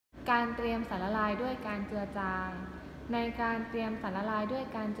การเตรียมสารละลายด้วยการเจือจางในการเตรียมสารละลายด้วย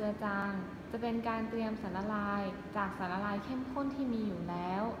การเจือจางจะเป็นการเตรียมสารละลายจากสารละลายเข้มข้นที่มีอยู่แ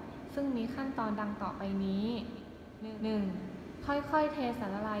ล้วซึ่งมีขั้นตอนดังต่อไปนี้ 1. ค่อยๆเทสา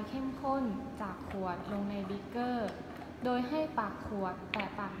รละลายเข้มข้นจากขวดลงในบีกเกอร์โดยให้ปากขวดแตะ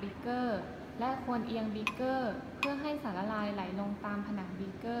ปากบีกเกอร์และควรเอียงบีกเกอร์เพื่อให้สารละลายไหลลงตามผนังบี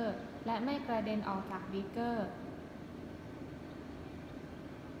กเกอร์และไม่กระเด็นออกจากบีกเกอร์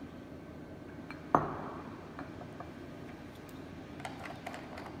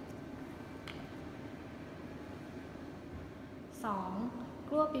 2.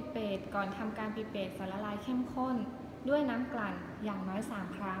 กลั้วปิเปตก่อนทำการปิเปตสารละลายเข้มข้นด้วยน้ำกลั่นอย่างน้อย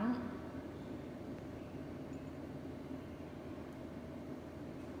3 ครั้ง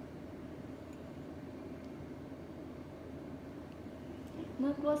เ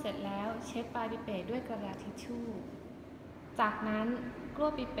มื่อกลั้วเสร็จแล้วเช็ดปลายปิเปตด้วยกระดาษทิชชู่จากนั้นกลั้ว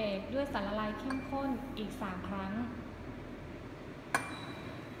ปิเปตด้วยสารละลายเข้มข้นอีก3 ครั้ง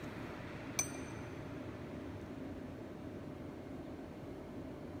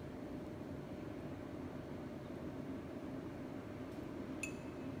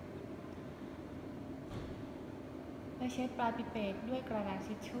และเช็ดปลายปิเปตด้วยกระดาษ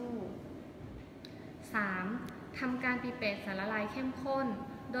ทิชชู่ 3. ทำการปิเปตสารละลายเข้มข้น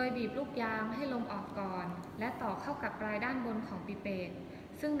โดยบีบลูกยางให้ลมออกก่อนและต่อเข้ากับปลายด้านบนของปิเปต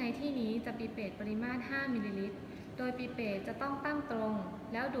ซึ่งในที่นี้จะปิเปตปริมาตร5 มิลลิลิตรโดยปิเปตจะต้องตั้งตรง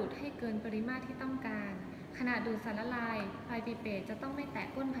แล้วดูดให้เกินปริมาตรที่ต้องการขณะดูดสารละลายปลายปิเปตจะต้องไม่แตะ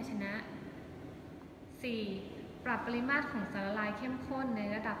ก้นภาชนะ 4. ปรับปริมาตรของสารละลายเข้มข้นใน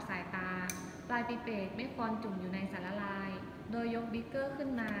ระดับสายตาปลายปิเปตไม่ควรจุ่มอยู่ในสารละลายโดยยกบิ๊กเกอร์ขึ้น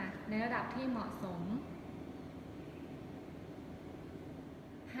มาในระดับที่เหมาะสม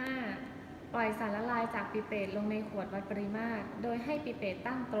 5. ปล่อยสารละลายจากปิเปตลงในขวดวัดปริมาตรโดยให้ปิเปต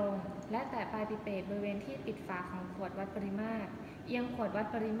ตั้งตรงและแตะปลายปิเปตบริเวณที่ปิดฝาของขวดวัดปริมาตรเอียงขวดวัด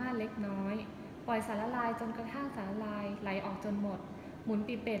ปริมาตรเล็กน้อยปล่อยสารละลายจนกระทั่งสารละลายไหลออกจนหมดหมุน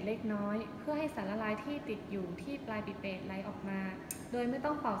ปิเปตเล็กน้อยเพื่อให้สารละลายที่ติดอยู่ที่ปลายปิเปตไหลออกมาโดยไม่ต้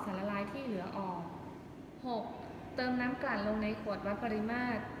องเป่าสารละลายที่เหลือออก 6. เติมน้ำกลั่นลงในขวดวัดปริมา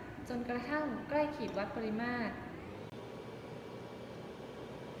ตรจนกระทั่งใกล้ขีดวัดปริมาตร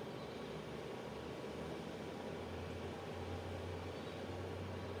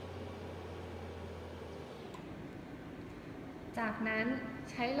จากนั้น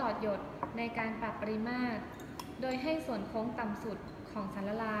ใช้หลอดหยดในการปรับปริมาตรโดยให้ส่วนโค้งต่ำสุดของสารล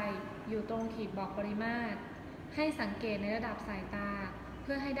ะลายอยู่ตรงขีดบอกปริมาตรให้สังเกตในระดับสายตาเ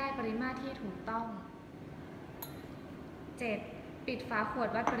พื่อให้ได้ปริมาตรที่ถูกต้อง 7. ปิดฝาขวด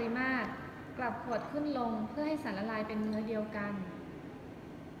วัดปริมาตรกลับขวดขึ้นลงเพื่อให้สารละลายเป็นเนื้อเดียวกัน